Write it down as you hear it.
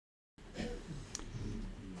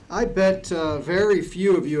I bet very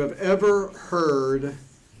few of you have ever heard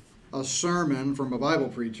a sermon from a Bible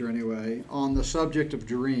preacher, anyway, on the subject of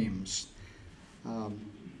dreams.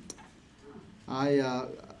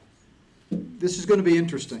 This is going to be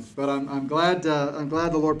interesting, but I'm glad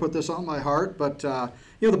the Lord put this on my heart. But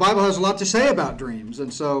the Bible has a lot to say about dreams,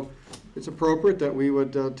 and so it's appropriate that we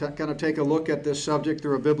would kind of take a look at this subject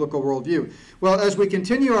through a biblical worldview. Well, as we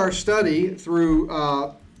continue our study through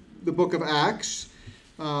the book of Acts,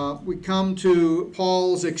 we come to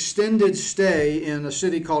Paul's extended stay in a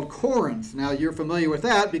city called Corinth. Now, you're familiar with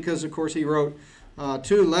that because, of course, he wrote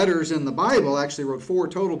 2 letters in the Bible. Actually wrote 4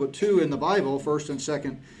 total, but 2 in the Bible, 1st and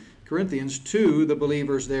 2nd Corinthians, to the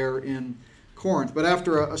believers there in Corinth. But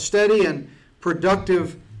after a steady and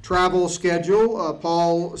productive travel schedule,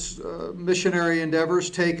 Paul's missionary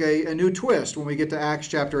endeavors take a new twist when we get to Acts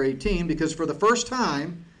chapter 18, because for the first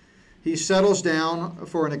time, he settles down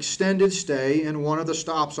for an extended stay in one of the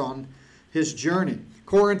stops on his journey.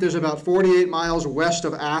 Corinth is about 48 miles west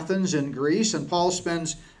of Athens in Greece, and Paul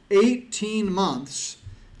spends 18 months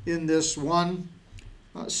in this one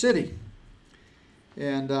city.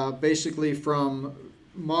 And basically from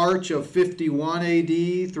March of 51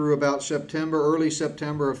 AD through about early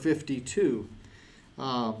September of 52.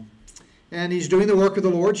 And he's doing the work of the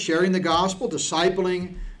Lord, sharing the gospel,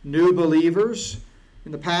 discipling new believers.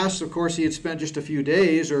 In the past, of course, he had spent just a few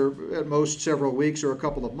days, or at most several weeks or a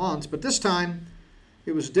couple of months, but this time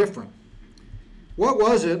it was different. What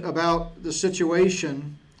was it about the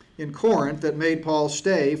situation in Corinth that made Paul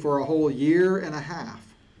stay for a whole year and a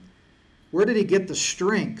half? Where did he get the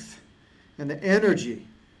strength and the energy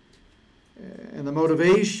and the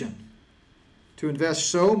motivation to invest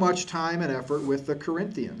so much time and effort with the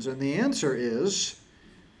Corinthians? And the answer is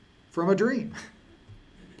from a dream.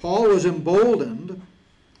 Paul was emboldened,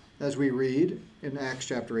 as we read in Acts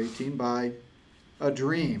chapter 18, by a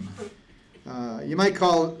dream. You might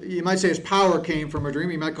say his power came from a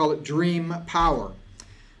dream. You might call it dream power.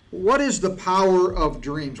 What is the power of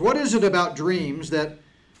dreams? What is it about dreams that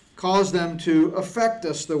cause them to affect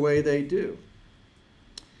us the way they do?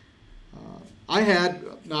 I had,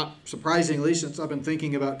 not surprisingly, since I've been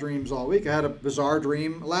thinking about dreams all week, I had a bizarre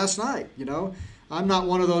dream last night. I'm not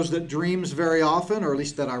one of those that dreams very often, or at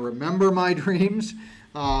least that I remember my dreams.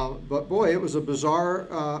 But boy, it was a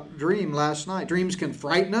bizarre dream last night. Dreams can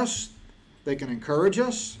frighten us. They can encourage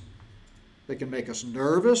us. They can make us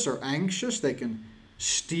nervous or anxious. They can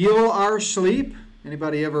steal our sleep.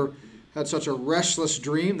 Anybody ever had such a restless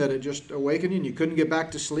dream that it just awakened you and you couldn't get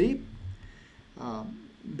back to sleep?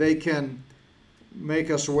 They can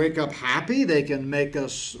make us wake up happy. They can make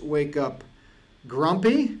us wake up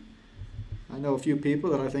grumpy. I know a few people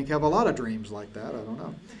that I think have a lot of dreams like that. I don't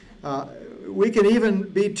know. We can even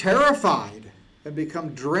be terrified and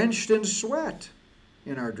become drenched in sweat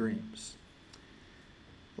in our dreams.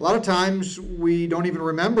 A lot of times we don't even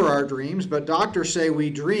remember our dreams, but doctors say we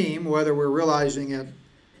dream whether we're realizing it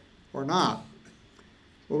or not.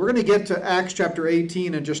 Well, we're going to get to Acts chapter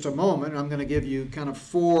 18 in just a moment. I'm going to give you kind of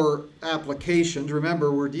 4 applications.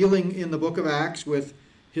 Remember, we're dealing in the book of Acts with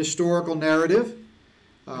historical narrative.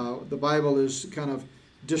 The Bible is kind of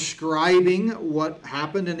describing what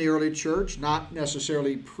happened in the early church, not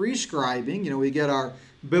necessarily prescribing. We get our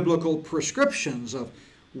biblical prescriptions of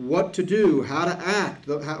what to do, how to act,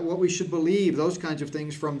 what we should believe, those kinds of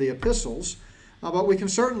things from the epistles. But we can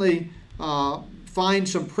certainly find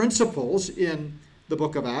some principles in the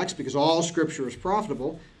book of Acts, because all Scripture is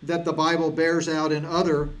profitable, that the Bible bears out in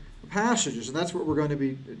other passages. And that's what we're going to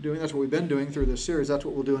be doing. That's what we've been doing through this series. That's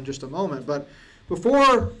what we'll do in just a moment. But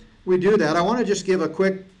before we do that, I want to just give a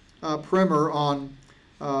quick primer on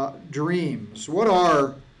dreams. What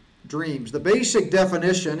are dreams? The basic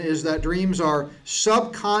definition is that dreams are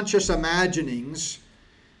subconscious imaginings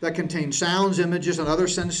that contain sounds, images, and other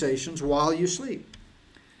sensations while you sleep.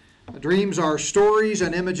 Dreams are stories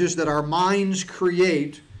and images that our minds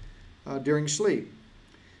create during sleep.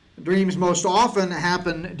 Dreams most often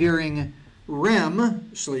happen during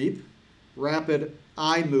REM sleep. Rapid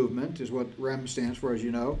eye movement is what REM stands for, as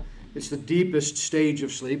you know. It's the deepest stage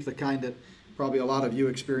of sleep, the kind that probably a lot of you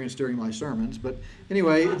experience during my sermons. But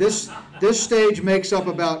anyway, this stage REM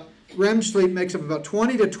sleep makes up about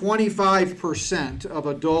 20 to 25% of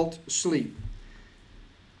adult sleep,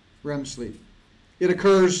 REM sleep. It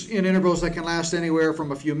occurs in intervals that can last anywhere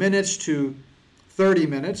from a few minutes to 30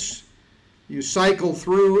 minutes. You cycle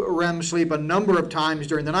through REM sleep a number of times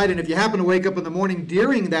during the night, and if you happen to wake up in the morning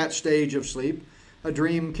during that stage of sleep, a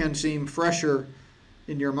dream can seem fresher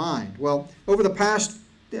in your mind. Well, over the past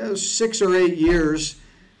 6 or 8 years,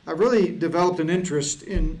 I've really developed an interest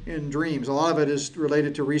in dreams. A lot of it is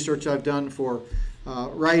related to research I've done for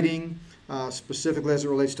writing, specifically as it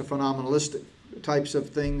relates to phenomenalistic types of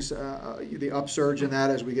things, the upsurge in that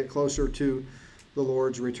as we get closer to the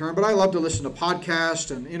Lord's return. But I love to listen to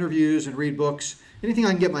podcasts and interviews and read books, anything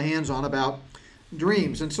I can get my hands on about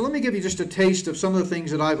dreams. And so let me give you just a taste of some of the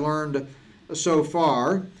things that I've learned so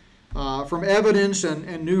far. From evidence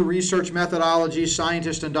and new research methodologies,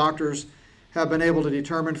 scientists and doctors have been able to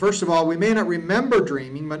determine, first of all, we may not remember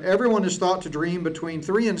dreaming, but everyone is thought to dream between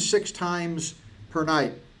 3 and 6 times per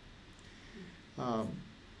night.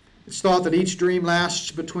 It's thought that each dream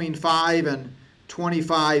lasts between 5 and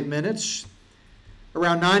 25 minutes.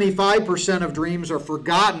 Around 95% of dreams are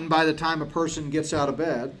forgotten by the time a person gets out of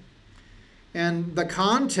bed. And the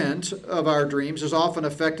content of our dreams is often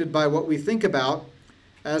affected by what we think about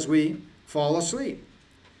as we fall asleep.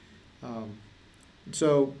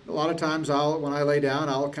 So a lot of times when I lay down,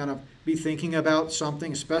 I'll kind of be thinking about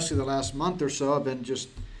something, especially the last month or so. I've been just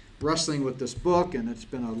wrestling with this book, and it's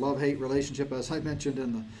been a love-hate relationship, as I mentioned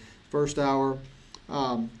in the first hour.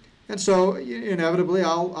 And so inevitably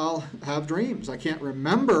I'll have dreams. I can't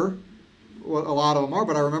remember what a lot of them are,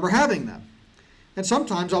 but I remember having them. And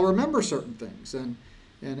sometimes I'll remember certain things, and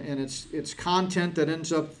it's content that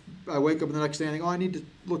ends up, I wake up the next day and think, I need to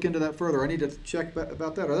look into that further. I need to check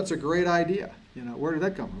about that. Or that's a great idea. Where did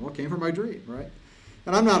that come from? Well, it came from my dream, right?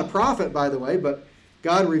 And I'm not a prophet, by the way, but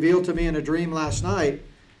God revealed to me in a dream last night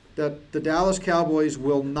that the Dallas Cowboys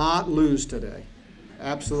will not lose today.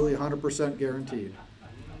 Absolutely 100% guaranteed.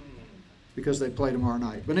 Because they play tomorrow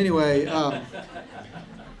night. But anyway,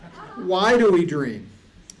 why do we dream?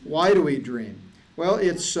 Why do we dream? Well,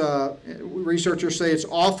 it's researchers say it's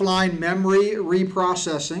offline memory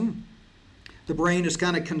reprocessing. The brain is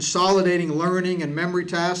kind of consolidating learning and memory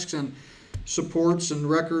tasks and supports and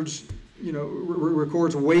records,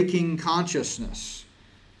 records waking consciousness.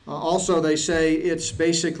 Also, they say it's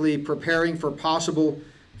basically preparing for possible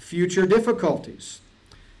future difficulties.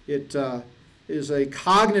 It is a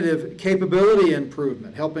cognitive capability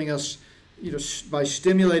improvement, helping us by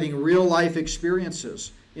stimulating real-life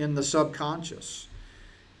experiences in the subconscious.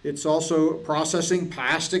 It's also processing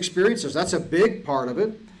past experiences. That's a big part of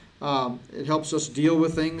it. It helps us deal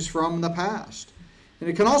with things from the past. And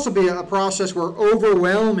it can also be a process where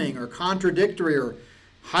overwhelming or contradictory or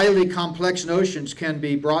highly complex notions can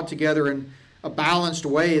be brought together in a balanced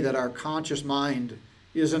way that our conscious mind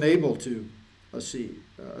isn't able to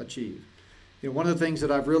achieve. One of the things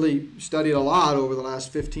that I've really studied a lot over the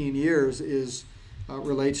last 15 years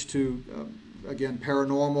relates to, again,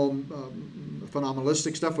 paranormal,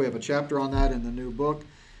 phenomenalistic stuff. We have a chapter on that in the new book.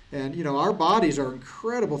 And, our bodies are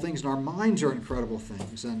incredible things, and our minds are incredible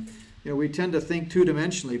things. And, we tend to think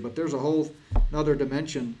two-dimensionally, but there's a whole another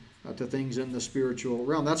dimension to things in the spiritual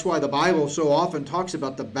realm. That's why the Bible so often talks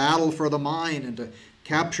about the battle for the mind and to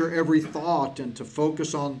capture every thought and to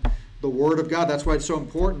focus on the Word of God. That's why it's so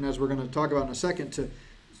important, as we're going to talk about in a second, to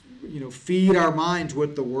feed our minds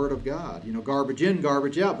with the Word of God. Garbage in,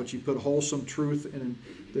 garbage out, but you put wholesome truth in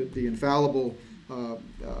the infallible,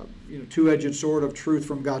 two-edged sword of truth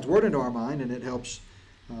from God's Word into our mind, and it helps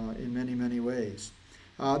in many, many ways.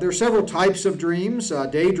 There are several types of dreams.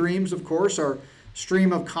 Daydreams, of course, are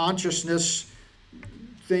stream of consciousness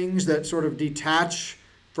things that sort of detach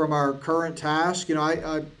from our current task. It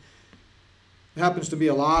happens to be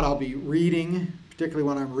a lot. I'll be reading, particularly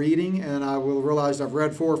when I'm reading, and I will realize I've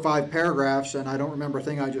read 4 or 5 paragraphs and I don't remember a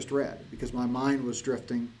thing I just read because my mind was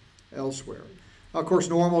drifting elsewhere. Of course,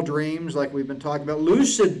 normal dreams, like we've been talking about.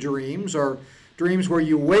 Lucid dreams are dreams where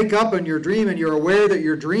you wake up in your dream and you're aware that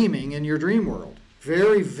you're dreaming in your dream world.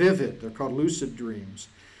 Very vivid. They're called lucid dreams.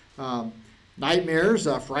 Nightmares,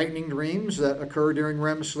 frightening dreams that occur during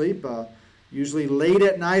REM sleep, usually late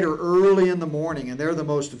at night or early in the morning, and they're the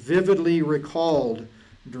most vividly recalled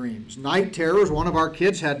dreams. Night terrors. One of our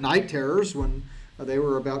kids had night terrors when they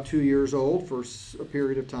were about 2 years old for a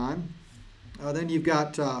period of time. Then you've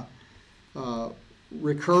got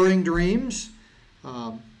recurring dreams.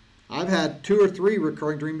 I've had 2 or 3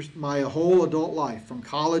 recurring dreams my whole adult life, from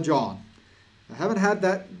college on. I haven't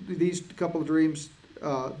had these couple of dreams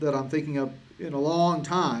that I'm thinking of in a long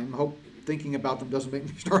time. I hope thinking about them doesn't make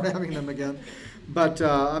me start having them again. But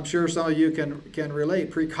I'm sure some of you can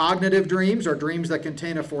relate. Precognitive dreams are dreams that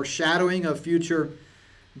contain a foreshadowing of future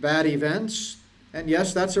bad events. And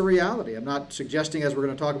yes, that's a reality. I'm not suggesting, as we're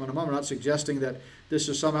going to talk about in a moment, I'm not suggesting that this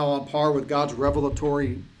is somehow on par with God's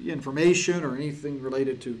revelatory information or anything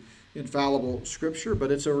related to infallible Scripture,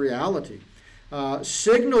 but it's a reality.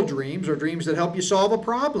 Signal dreams are dreams that help you solve a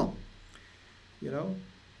problem. You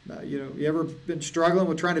ever been struggling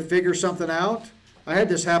with trying to figure something out? I had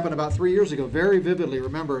this happen about 3 years ago, very vividly.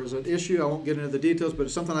 Remember, it was an issue. I won't get into the details, but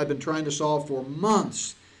it's something I've been trying to solve for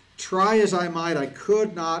months. Try as I might, I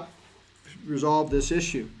could not resolve this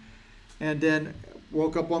issue. And then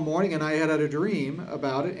woke up one morning and I had a dream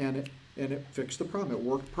about it, and it fixed the problem. It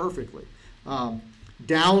worked perfectly.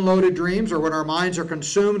 Downloaded dreams are when our minds are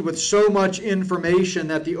consumed with so much information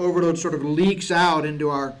that the overload sort of leaks out into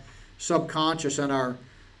our subconscious and our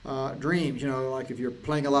dreams. Like if you're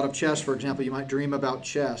playing a lot of chess, for example, you might dream about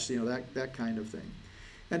chess, that kind of thing.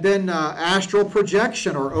 And then astral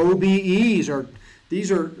projection, or OBEs,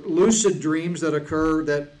 these are lucid dreams that occur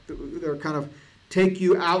that they're kind of take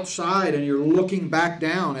you outside and you're looking back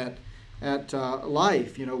down at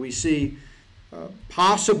life. We see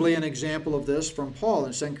possibly an example of this from Paul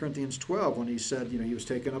in 2 Corinthians 12 when he said, he was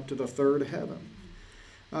taken up to the third heaven.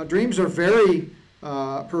 Dreams are very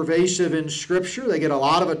pervasive in Scripture. They get a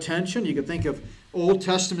lot of attention. You could think of Old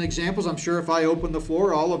Testament examples. I'm sure if I open the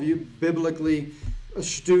floor, all of you biblically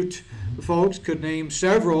astute folks could name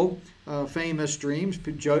several famous dreams.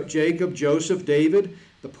 Jacob, Joseph, David,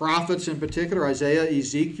 the prophets in particular, Isaiah,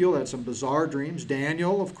 Ezekiel had some bizarre dreams.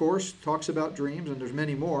 Daniel, of course, talks about dreams, and there's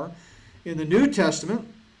many more. In the New Testament,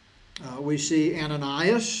 we see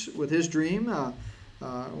Ananias with his dream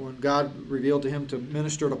when God revealed to him to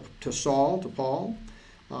minister to Paul.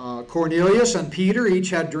 Cornelius and Peter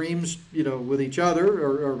each had dreams, with each other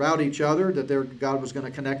or about each other that God was going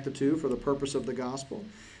to connect the two for the purpose of the gospel.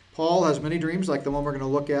 Paul has many dreams like the one we're going to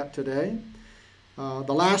look at today.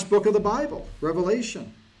 The last book of the Bible,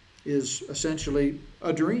 Revelation, is essentially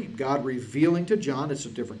a dream. God revealing to John. It's a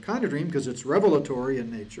different kind of dream because it's revelatory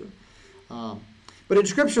in nature. But in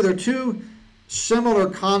Scripture, there are two similar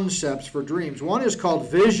concepts for dreams. One is called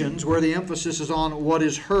visions, where the emphasis is on what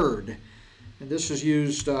is heard. And this is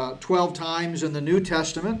used 12 times in the New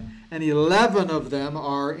Testament, and 11 of them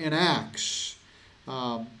are in Acts.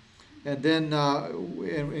 And then,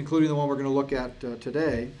 including the one we're going to look at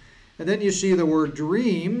today. And then you see the word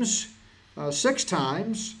dreams 6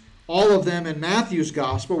 times, all of them in Matthew's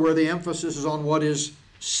Gospel, where the emphasis is on what is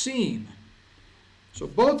seen. So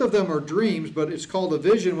both of them are dreams, but it's called a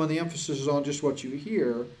vision when the emphasis is on just what you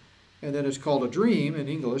hear. And then it's called a dream in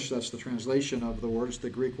English. That's the translation of the word. It's the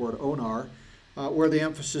Greek word onar, where the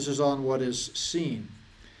emphasis is on what is seen.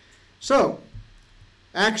 So,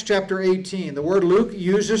 Acts chapter 18. The word Luke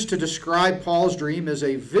uses to describe Paul's dream is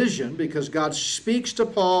a vision because God speaks to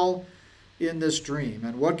Paul in this dream.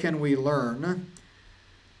 And what can we learn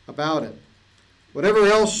about it? Whatever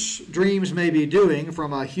else dreams may be doing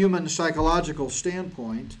from a human psychological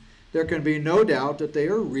standpoint, there can be no doubt that they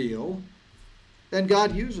are real and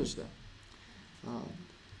God uses them.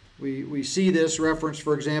 We see this reference,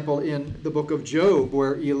 for example, in the book of Job,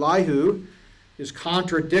 where Elihu is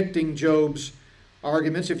contradicting Job's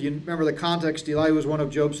arguments. If you remember the context, Elihu was one of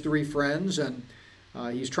Job's 3 friends, and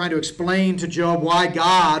he's trying to explain to Job why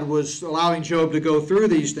God was allowing Job to go through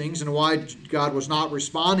these things and why God was not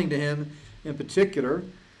responding to him in particular.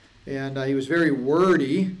 And he was very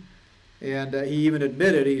wordy, and he even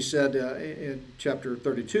admitted, he said in chapter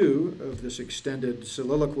 32 of this extended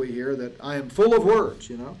soliloquy here, that I am full of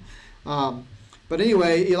words, But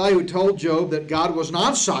anyway, Elihu told Job that God was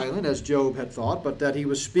not silent, as Job had thought, but that he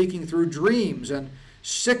was speaking through dreams and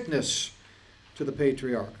sickness to the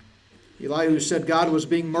patriarch. Elihu said God was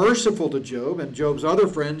being merciful to Job, and Job's other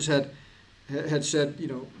friends had said,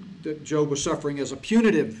 that Job was suffering as a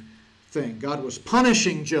punitive thing. God was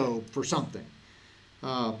punishing Job for something.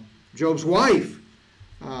 Job's wife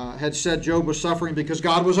had said Job was suffering because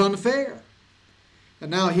God was unfair.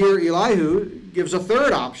 And now here Elihu gives a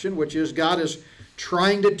third option, which is God is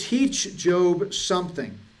trying to teach Job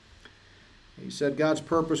something. He said God's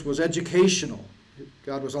purpose was educational.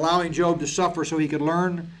 God was allowing Job to suffer so he could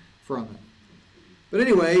learn from it. But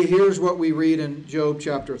anyway, here's what we read in Job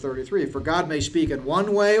chapter 33. For God may speak in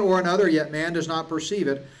one way or another, yet man does not perceive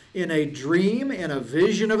it. In a dream, in a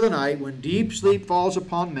vision of the night, when deep sleep falls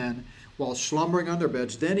upon men while slumbering on their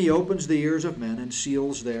beds, then he opens the ears of men and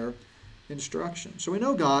seals their instruction. So we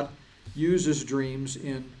know God uses dreams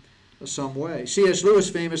in some way. C.S. Lewis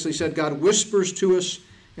famously said, God whispers to us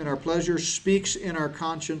in our pleasure, speaks in our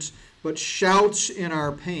conscience, but shouts in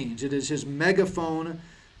our pains. It is his megaphone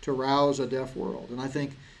to rouse a deaf world. And I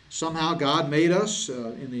think somehow God made us,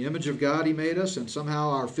 in the image of God he made us, and somehow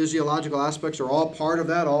our physiological aspects are all part of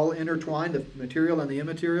that, all intertwined, the material and the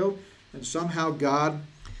immaterial, and somehow God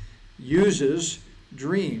uses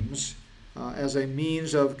dreams as a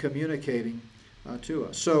means of communicating to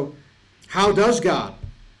us. So how does God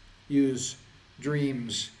use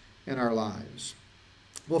dreams in our lives?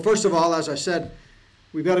 Well, first of all, as I said,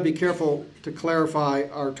 we've got to be careful to clarify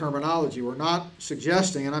our terminology. We're not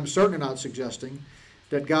suggesting, and I'm certainly not suggesting,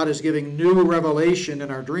 that God is giving new revelation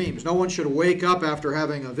in our dreams. No one should wake up after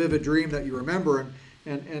having a vivid dream that you remember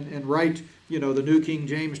and write, the New King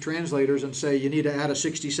James translators and say you need to add a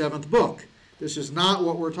 67th book. This is not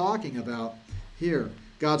what we're talking about here.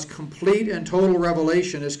 God's complete and total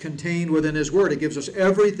revelation is contained within His Word. It gives us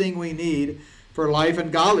everything we need for life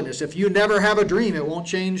and godliness. If you never have a dream, it won't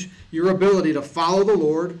change your ability to follow the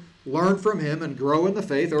Lord, learn from Him, and grow in the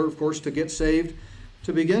faith, or, of course, to get saved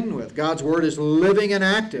to begin with. God's Word is living and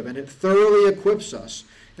active, and it thoroughly equips us.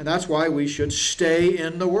 And that's why we should stay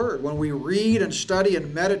in the Word. When we read and study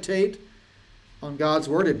and meditate on God's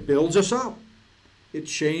Word, it builds us up. It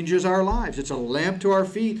changes our lives. It's a lamp to our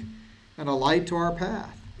feet and a light to our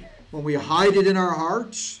path. When we hide it in our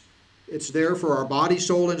hearts, it's there for our body,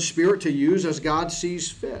 soul, and spirit to use as God sees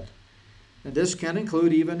fit. And this can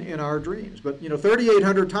include even in our dreams. But,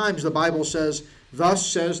 3,800 times the Bible says, "Thus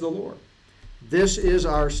says the Lord." This is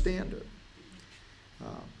our standard.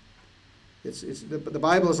 The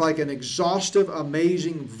Bible is like an exhaustive,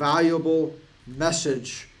 amazing, valuable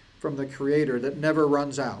message from the Creator that never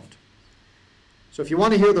runs out. So if you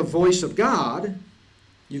want to hear the voice of God,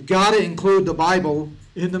 you've got to include the Bible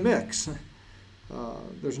in the mix.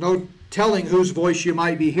 There's no telling whose voice you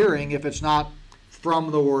might be hearing if it's not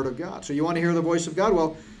from the Word of God. So you want to hear the voice of God?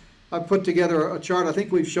 Well, I've put together a chart. I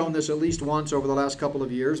think we've shown this at least once over the last couple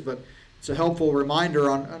of years, but it's a helpful reminder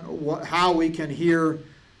on how we can hear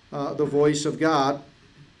the voice of God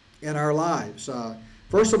in our lives.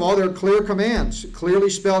 First of all, there are clear commands, clearly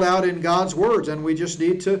spelled out in God's words, and we just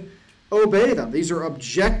need to obey them. These are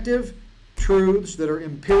objective truths that are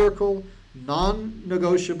empirical,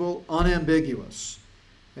 non-negotiable, unambiguous.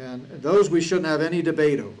 And those we shouldn't have any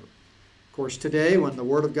debate over. Of course, today, when the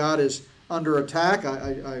Word of God is under attack,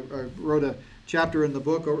 I wrote a chapter in the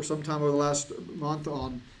book sometime over the last month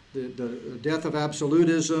on the death of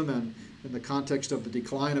absolutism and in the context of the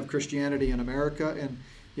decline of Christianity in America. And,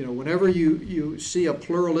 whenever you see a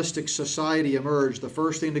pluralistic society emerge, the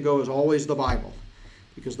first thing to go is always the Bible,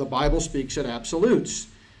 because the Bible speaks in absolutes.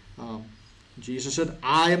 Jesus said,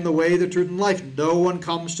 "I am the way, the truth, and life. No one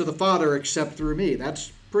comes to the Father except through me."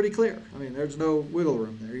 That's pretty clear. I mean, there's no wiggle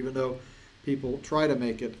room there, even though people try to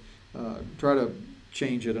make it, try to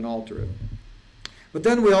change it and alter it. But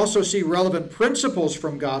then we also see relevant principles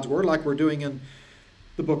from God's Word, like we're doing in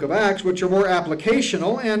the book of Acts, which are more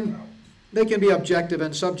applicational, and they can be objective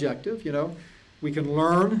and subjective. We can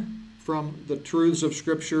learn from the truths of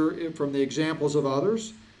Scripture, from the examples of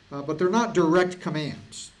others, but they're not direct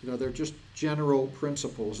commands. They're just general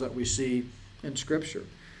principles that we see in Scripture.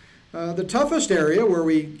 The toughest area where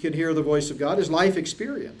we can hear the voice of God is life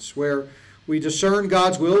experience, where we discern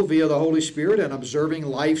God's will via the Holy Spirit and observing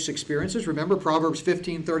life's experiences. Remember, Proverbs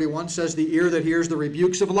 15:31 says, "The ear that hears the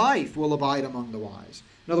rebukes of life will abide among the wise."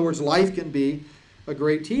 In other words, life can be a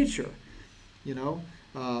great teacher. You're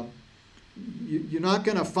not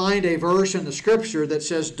going to find a verse in the Scripture that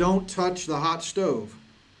says, "Don't touch the hot stove."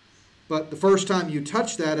 But the first time you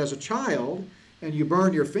touch that as a child and you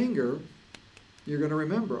burn your finger, you're going to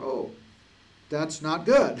remember, oh, that's not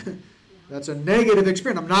good. That's a negative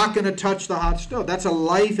experience. I'm not going to touch the hot stove. That's a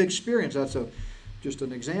life experience. That's just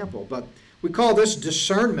an example. But we call this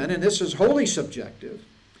discernment, and this is wholly subjective.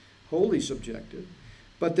 Wholly subjective.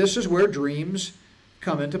 But this is where dreams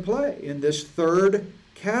come into play, in this third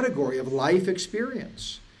category of life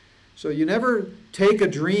experience. So you never take a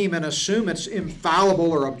dream and assume it's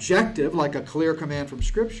infallible or objective, like a clear command from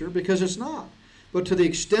Scripture, because it's not. But to the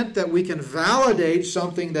extent that we can validate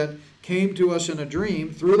something that came to us in a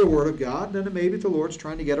dream through the Word of God, then maybe the Lord's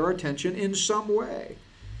trying to get our attention in some way.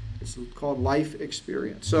 It's called life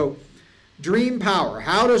experience. So, dream power.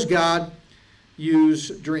 How does God use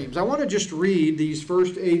dreams? I want to just read these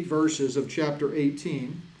first 8 verses of chapter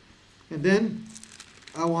 18, and then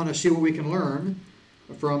I want to see what we can learn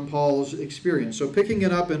from Paul's experience. So, picking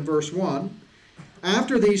it up in verse 1,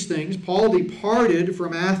 "After these things, Paul departed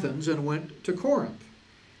from Athens and went to Corinth.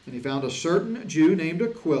 And he found a certain Jew named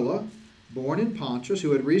Aquila, born in Pontus,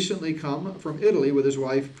 who had recently come from Italy with his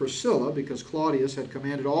wife Priscilla, because Claudius had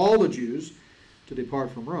commanded all the Jews to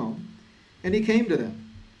depart from Rome. And he came to them.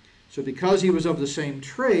 So because he was of the same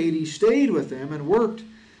trade, he stayed with them and worked,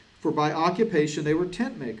 for by occupation they were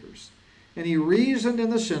tent makers. And he reasoned in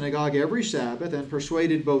the synagogue every Sabbath and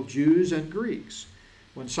persuaded both Jews and Greeks.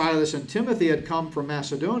 When Silas and Timothy had come from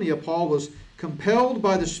Macedonia, Paul was compelled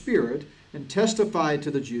by the Spirit and testified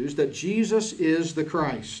to the Jews that Jesus is the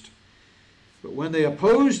Christ. But when they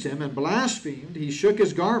opposed him and blasphemed, he shook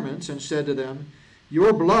his garments and said to them,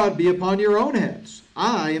 'Your blood be upon your own heads.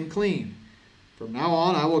 I am clean. From now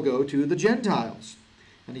on I will go to the Gentiles.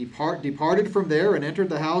 And he departed from there and entered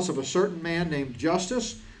the house of a certain man named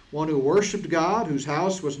Justus, one who worshipped God, whose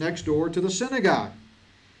house was next door to the synagogue.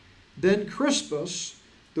 Then Crispus,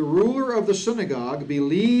 the ruler of the synagogue,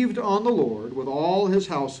 believed on the Lord with all his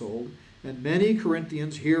household, and many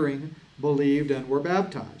Corinthians hearing believed and were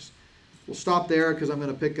baptized. We'll stop there because I'm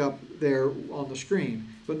going to pick up there on the screen.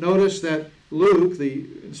 But notice that Luke, the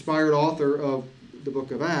inspired author of the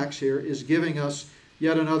book of Acts here, is giving us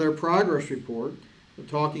yet another progress report,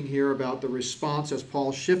 talking here about the response as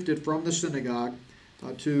Paul shifted from the synagogue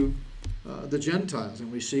to the Gentiles.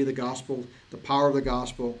 And we see the gospel, the power of the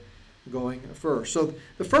gospel going first. So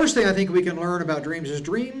the first thing I think we can learn about dreams is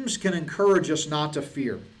dreams can encourage us not to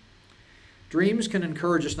fear. Dreams can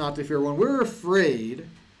encourage us not to fear. When we're afraid,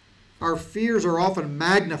 our fears are often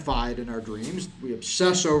magnified in our dreams. We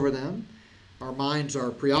obsess over them. Our minds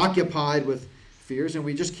are preoccupied with fears, and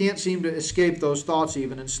we just can't seem to escape those thoughts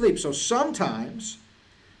even in sleep. So sometimes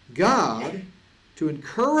God, to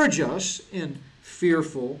encourage us in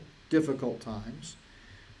fearful, difficult times,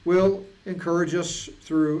 will encourage us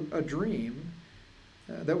through a dream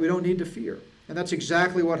that we don't need to fear. And that's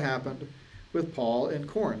exactly what happened with Paul in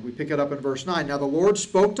Corinth. We pick it up in verse 9. Now the Lord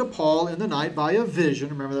spoke to Paul in the night by a vision.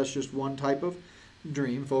 Remember, that's just one type of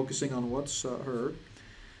dream, focusing on what's heard.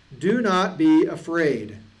 Do not be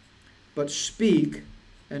afraid, but speak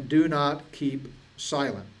and do not keep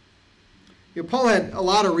silent. You know, Paul had a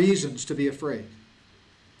lot of reasons to be afraid,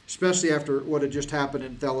 especially after what had just happened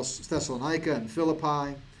in Thessalonica and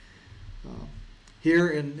Philippi. Here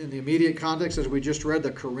in the immediate context, as we just read,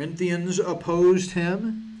 the Corinthians opposed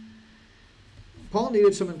him. Paul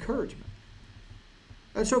needed some encouragement.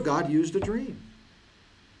 And so God used a dream.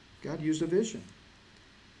 God used a vision.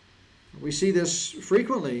 We see this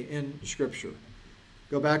frequently in Scripture.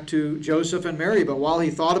 Go back to Joseph and Mary. But while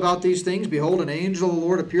he thought about these things, behold, an angel of the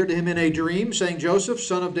Lord appeared to him in a dream, saying, Joseph,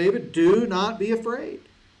 son of David, do not be afraid.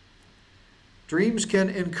 Dreams can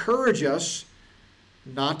encourage us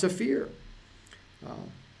not to fear.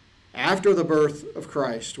 After the birth of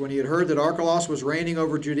Christ, when he had heard that Archelaus was reigning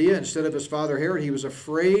over Judea instead of his father Herod, he was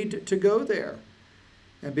afraid to go there.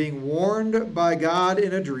 And being warned by God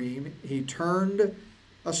in a dream, he turned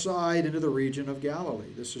aside into the region of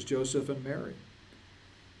Galilee. This is Joseph and Mary.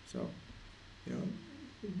 So,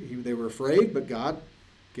 they were afraid, but God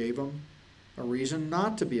gave them a reason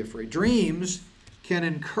not to be afraid. Dreams can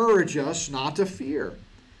encourage us not to fear.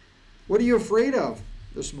 What are you afraid of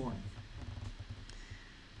this morning?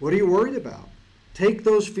 What are you worried about? Take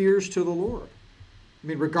those fears to the Lord. I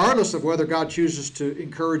mean, regardless of whether God chooses to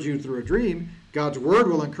encourage you through a dream, God's word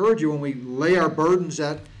will encourage you when we lay our burdens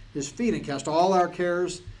at his feet and cast all our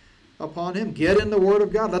cares upon him. Get in the word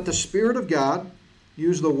of God. Let the Spirit of God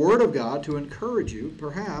use the word of God to encourage you,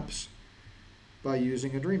 perhaps by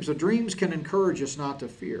using a dream. So dreams can encourage us not to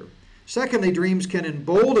fear. Secondly, dreams can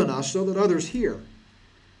embolden us so that others hear.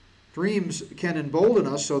 Dreams can embolden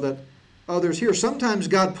us so that others hear. Sometimes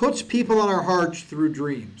God puts people on our hearts through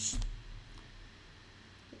dreams.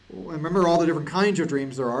 Remember all the different kinds of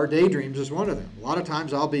dreams there are. Daydreams is one of them. A lot of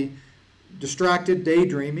times I'll be distracted,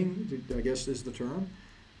 daydreaming, I guess is the term,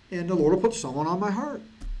 and the Lord will put someone on my heart.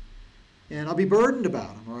 And I'll be burdened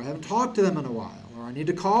about them, or I haven't talked to them in a while, or I need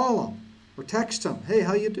to call them, or text them, hey,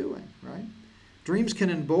 how you doing, right? Dreams can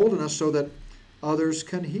embolden us so that others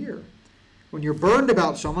can hear. When you're burdened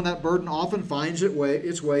about someone, that burden often finds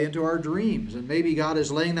its way into our dreams, and maybe God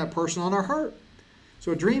is laying that person on our heart.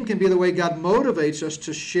 So a dream can be the way God motivates us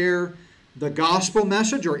to share the gospel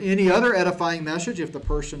message or any other edifying message if the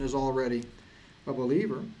person is already a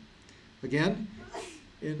believer. Again,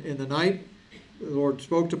 in the night, the Lord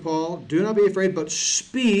spoke to Paul, do not be afraid, but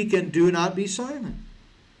speak and do not be silent.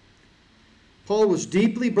 Paul was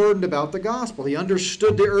deeply burdened about the gospel. He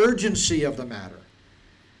understood the urgency of the matter.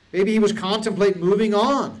 Maybe he was contemplating moving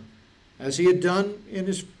on, as he had done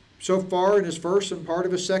so far in his first and part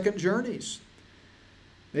of his second journeys.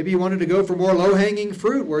 Maybe he wanted to go for more low-hanging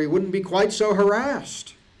fruit where he wouldn't be quite so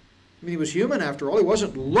harassed. I mean, he was human after all. He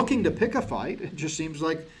wasn't looking to pick a fight. It just seems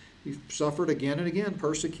like he suffered again and again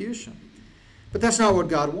persecution. But that's not what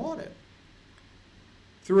God wanted.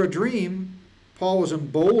 Through a dream, Paul was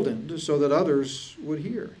emboldened so that others would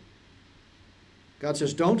hear. God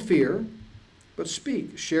says, don't fear, but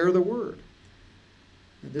speak, share the word.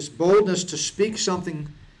 And this boldness to speak is something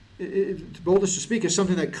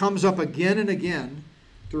that comes up again and again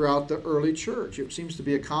throughout the early church. It seems to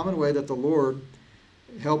be a common way that the Lord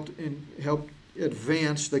helped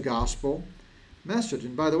advance the gospel message.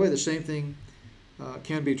 And by the way, the same thing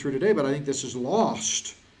can be true today, but I think this is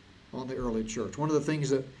lost on the early church. One of the things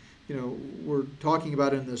that we're talking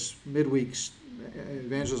about in this midweek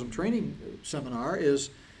evangelism training seminar is,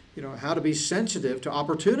 how to be sensitive to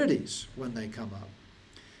opportunities when they come up.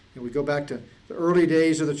 We go back to the early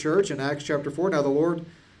days of the church in Acts chapter 4.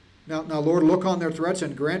 Now, Lord, look on their threats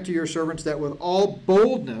and grant to your servants that with all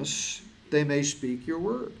boldness they may speak your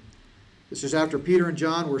word. This is after Peter and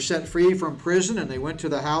John were set free from prison, and they went to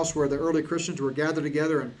the house where the early Christians were gathered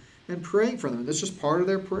together and praying for them. And this is part of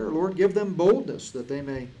their prayer. Lord, give them boldness that they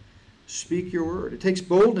may speak your word. It takes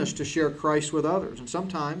boldness to share Christ with others. And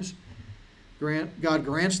sometimes God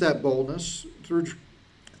grants that boldness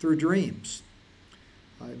through dreams.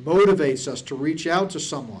 It motivates us to reach out to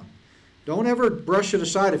someone. Don't ever brush it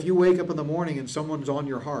aside if you wake up in the morning and someone's on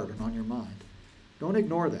your heart and on your mind. Don't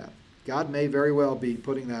ignore that. God may very well be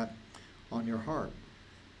putting that on your heart.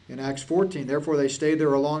 In Acts 14, therefore they stayed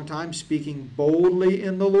there a long time, speaking boldly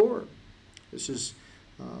in the Lord. This is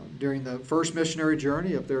during the first missionary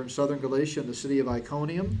journey up there in southern Galatia in the city of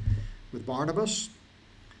Iconium with Barnabas.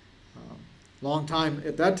 Long time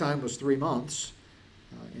at that time was 3 months.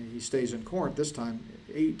 And he stays in Corinth this time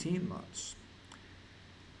 18 months.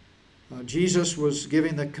 Jesus was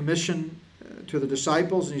giving the commission to the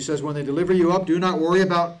disciples, and he says, when they deliver you up, do not worry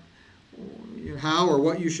about how or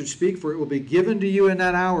what you should speak, for it will be given to you in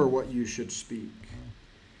that hour what you should speak.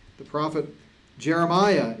 The prophet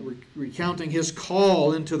Jeremiah, recounting his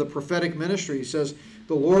call into the prophetic ministry, he says, Then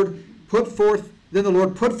the Lord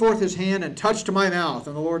put forth his hand and touched my mouth,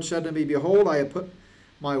 and the Lord said to me, behold, I have put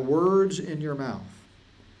my words in your mouth.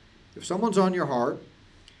 If someone's on your heart,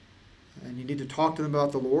 and you need to talk to them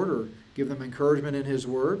about the Lord or give them encouragement in his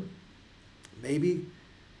word, maybe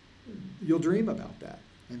you'll dream about that.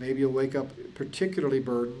 And maybe you'll wake up particularly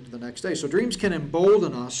burdened the next day. So dreams can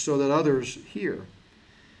embolden us so that others hear.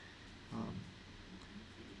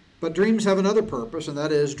 But dreams have another purpose, and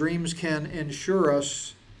that is dreams can ensure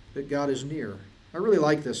us that God is near. I really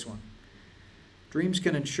like this one. Dreams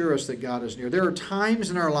can ensure us that God is near. There are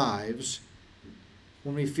times in our lives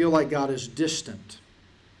when we feel like God is distant.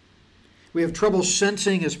 We have trouble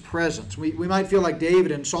sensing his presence. We might feel like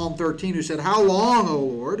David in Psalm 13 who said, how long, O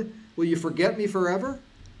Lord, will you forget me forever?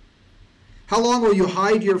 How long will you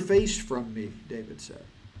hide your face from me, David said.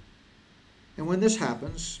 And when this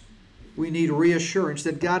happens, we need reassurance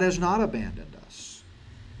that God has not abandoned us.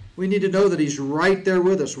 We need to know that he's right there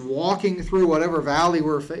with us, walking through whatever valley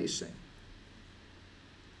we're facing.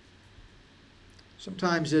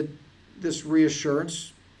 Sometimes this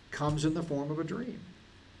reassurance comes in the form of a dream.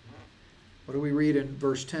 What do we read in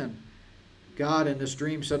verse 10? God in this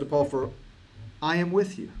dream said to Paul, "For I am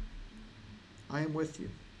with you. I am with you."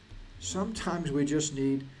 Sometimes we just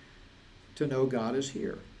need to know God is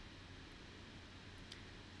here.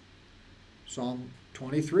 Psalm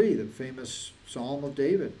 23, the famous Psalm of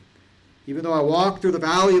David. Even though I walk through the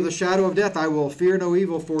valley of the shadow of death, I will fear no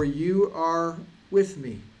evil, for you are with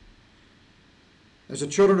me. As the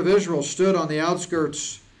children of Israel stood on the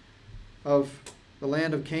outskirts of the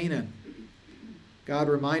land of Canaan, God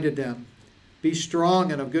reminded them, "Be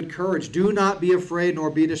strong and of good courage. Do not be afraid nor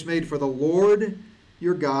be dismayed, for the Lord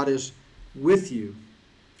your God is with you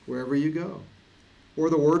wherever you go." Or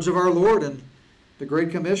the words of our Lord in the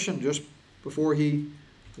Great Commission just before he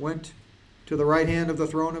went to the right hand of the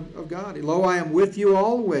throne of God. "Lo, I am with you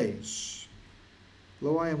always.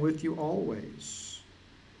 Lo, I am with you always."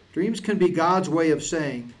 Dreams can be God's way of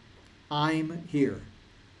saying, "I'm here."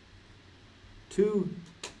 Two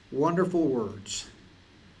wonderful words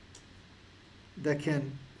that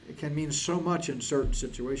can mean so much in certain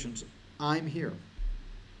situations. I'm here.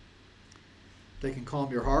 They can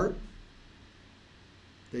calm your heart.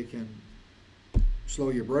 They can slow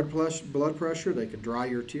your blood pressure. They can dry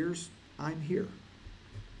your tears. I'm here.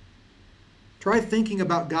 Try thinking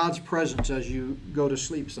about God's presence as you go to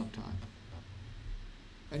sleep sometime.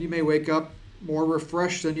 And you may wake up more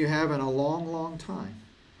refreshed than you have in a long, long time,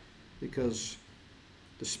 because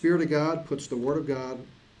the Spirit of God puts the Word of God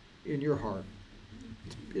in your heart.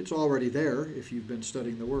 It's already there if you've been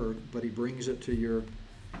studying the Word, but he brings it to your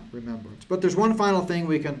remembrance. But there's one final thing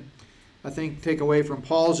we can, I think, take away from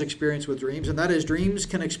Paul's experience with dreams, and that is dreams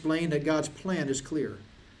can explain that God's plan is clear.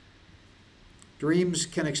 Dreams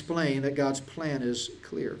can explain that God's plan is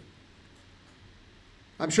clear.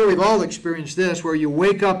 I'm sure we've all experienced this, where you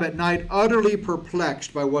wake up at night utterly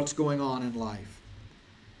perplexed by what's going on in life.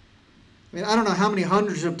 I mean, I don't know how many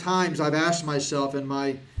hundreds of times I've asked myself in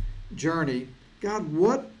my journey, "God,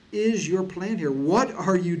 what is your plan here? What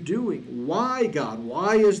are you doing? Why, God?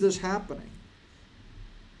 Why is this happening?"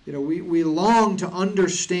 You know, we long to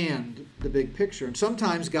understand the big picture, and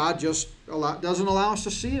sometimes God just doesn't allow us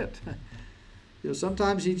to see it. You know,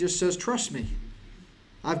 sometimes he just says, "Trust me.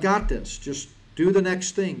 I've got this. Just do the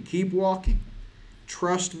next thing. Keep walking.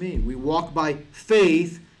 Trust me. We walk by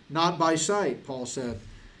faith, not by sight, Paul said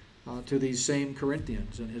to these same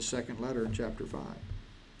Corinthians in his second letter in chapter 5.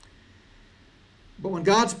 But when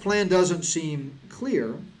God's plan doesn't seem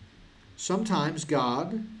clear, sometimes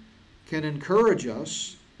God can encourage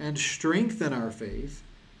us and strengthen our faith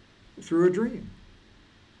through a dream.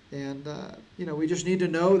 And, we just need to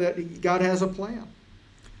know that God has a plan.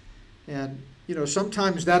 And,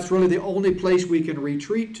 sometimes that's really the only place we can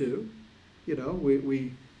retreat to.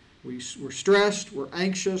 We're stressed, we're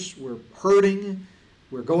anxious, we're hurting,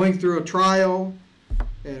 we're going through a trial,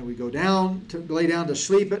 and we go down to lay down to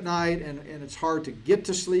sleep at night, and it's hard to get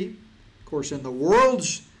to sleep. Of course, in the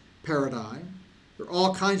world's paradigm, there are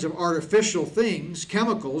all kinds of artificial things,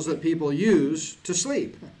 chemicals that people use to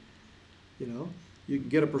sleep. You can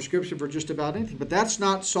get a prescription for just about anything, but that's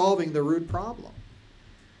not solving the root problem.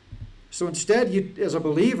 So instead, as a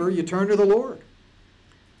believer, you turn to the Lord.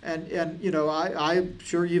 And I'm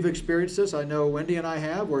sure you've experienced this. I know Wendy and I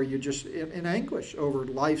have, where you're just in anguish over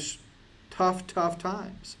life's tough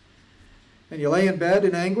times. And you lay in bed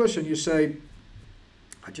in anguish and you say,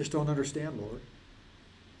 I just don't understand, Lord.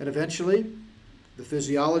 And eventually, the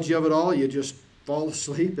physiology of it all, you just fall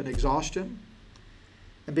asleep in exhaustion.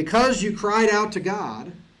 And because you cried out to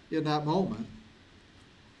God in that moment,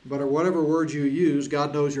 but whatever words you use,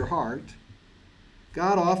 God knows your heart,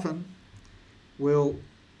 God often will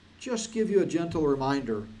just give you a gentle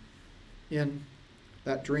reminder in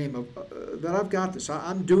that dream of that I've got this.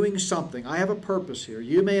 I'm doing something. I have a purpose here.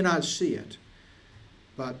 You may not see it,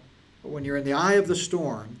 but when you're in the eye of the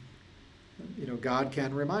storm, God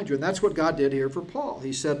can remind you. And that's what God did here for Paul.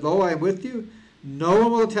 He said, Lo, I am with you. No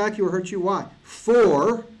one will attack you or hurt you. Why?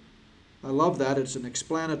 For, I love that. It's an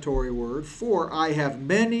explanatory word. For I have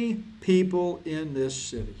many people in this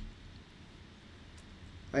city.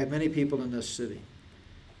 I have many people in this city.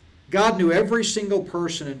 God knew every single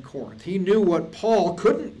person in Corinth. He knew what Paul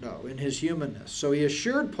couldn't know in his humanness. So he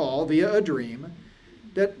assured Paul via a dream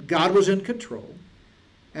that God was in control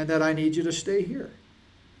and that I need you to stay here.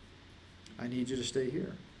 I need you to stay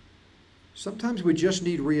here. Sometimes we just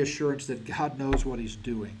need reassurance that God knows what he's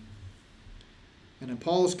doing. And in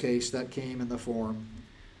Paul's case, that came in the form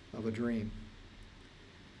of a dream.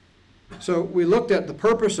 So we looked at the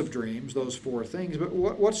purpose of dreams, those four things, but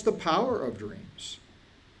what's the power of dreams?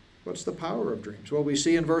 What's the power of dreams? Well, we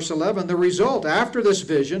see in verse 11 the result. After this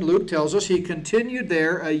vision, Luke tells us he continued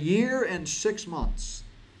there 1 year and 6 months,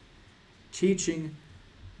 teaching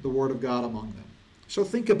the word of God among them. So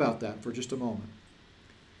think about that for just a moment.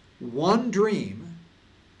 One dream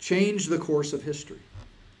changed the course of history.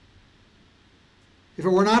 If it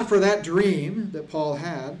were not for that dream that Paul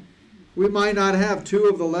had, we might not have 2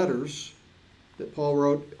 of the letters that Paul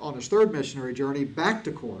wrote on his 3rd missionary journey back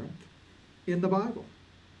to Corinth in the Bible.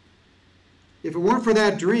 If it weren't for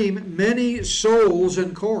that dream, many souls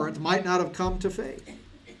in Corinth might not have come to faith.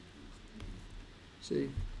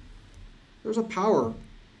 See, there's a power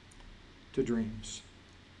to dreams.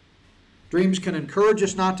 Dreams can encourage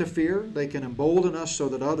us not to fear. They can embolden us so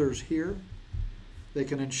that others hear. They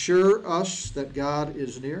can ensure us that God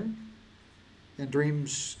is near. And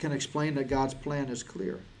dreams can explain that God's plan is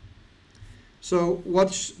clear. So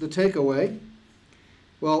what's the takeaway?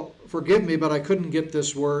 Well, forgive me, but I couldn't get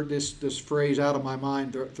this word, this phrase out of my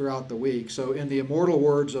mind throughout the week. So in the immortal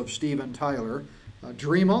words of Steven Tyler,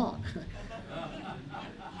 dream on.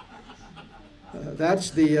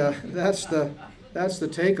 That's the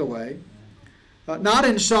takeaway. Not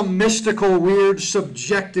in some mystical, weird,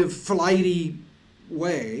 subjective, flighty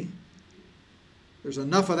way. There's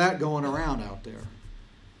enough of that going around out there.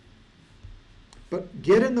 But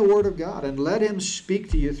get in the Word of God and let him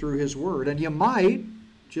speak to you through his Word. And you might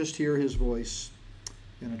just hear his voice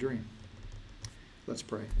in a dream. Let's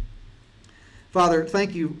pray. Father,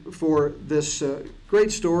 thank you for this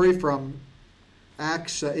great story from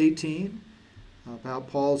Acts 18 about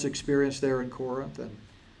Paul's experience there in Corinth. And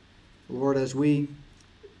Lord, as we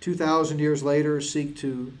 2,000 years later seek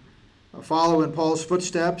to follow in Paul's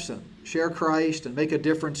footsteps and share Christ and make a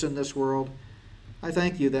difference in this world, I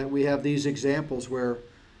thank you that we have these examples where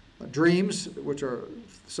dreams, which are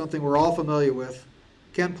something we're all familiar with,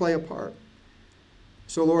 can play a part.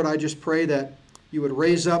 So Lord, I just pray that you would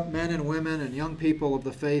raise up men and women and young people of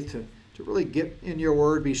the faith to really get in your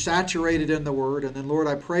word, be saturated in the word. And then Lord,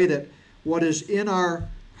 I pray that what is in our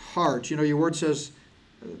hearts, your word says,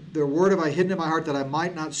 the word have I hidden in my heart that I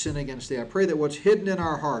might not sin against thee. I pray that what's hidden in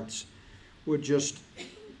our hearts would just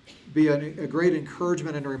be a great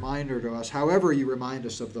encouragement and reminder to us, however you remind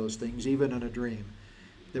us of those things, even in a dream,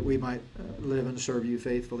 that we might live and serve you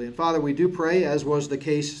faithfully. And Father, we do pray, as was the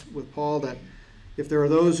case with Paul, that if there are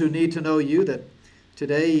those who need to know you, that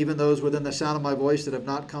today, even those within the sound of my voice that have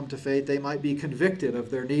not come to faith, they might be convicted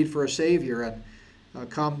of their need for a Savior and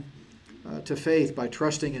come to faith by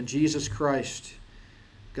trusting in Jesus Christ,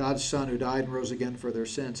 God's Son, who died and rose again for their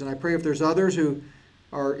sins. And I pray if there's others who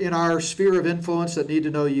are in our sphere of influence that need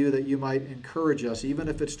to know you, that you might encourage us, even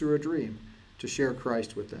if it's through a dream, to share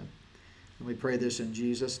Christ with them. And we pray this in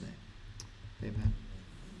Jesus' name. Amen.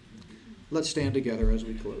 Let's stand together as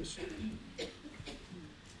we close.